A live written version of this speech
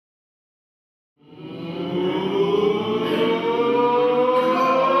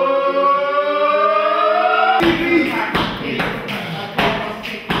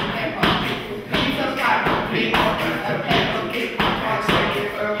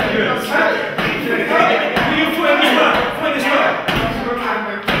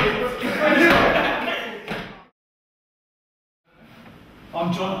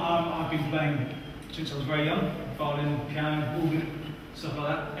I'm John. I've been playing since I was very young, violin, piano, organ, stuff like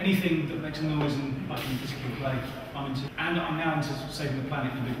that. Anything that makes a noise and I can physically play, I'm into. And I'm now into saving the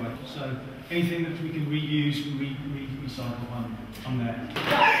planet in a big way. So anything that we can reuse and recycle, I'm there.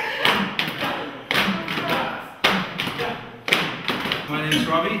 My name is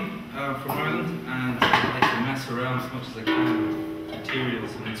Robbie from Ireland, and I like to mess around as much as I can with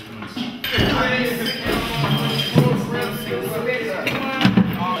materials and instruments.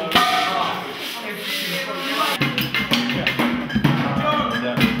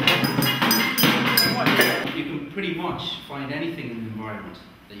 You can pretty much find anything in the environment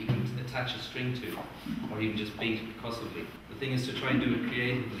that you can attach a string to, or you can just beat percussively. The thing is to try and do it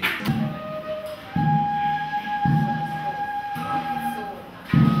creatively.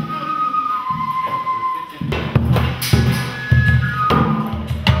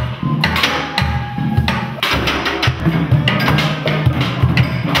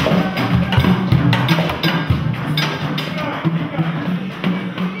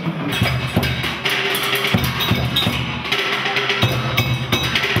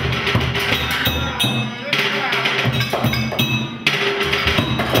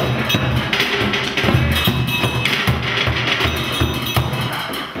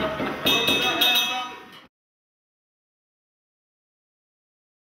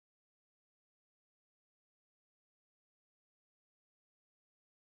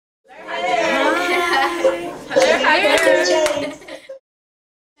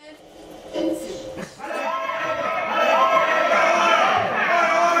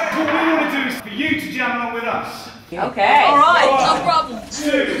 Okay. All right. No problem.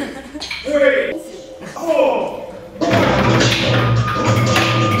 2, 3, 4.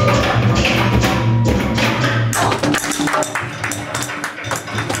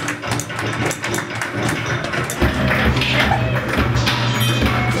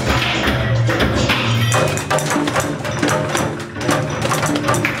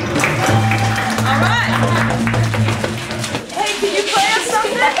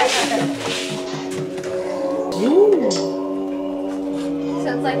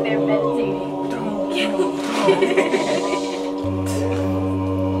 Sounds like they're meditating.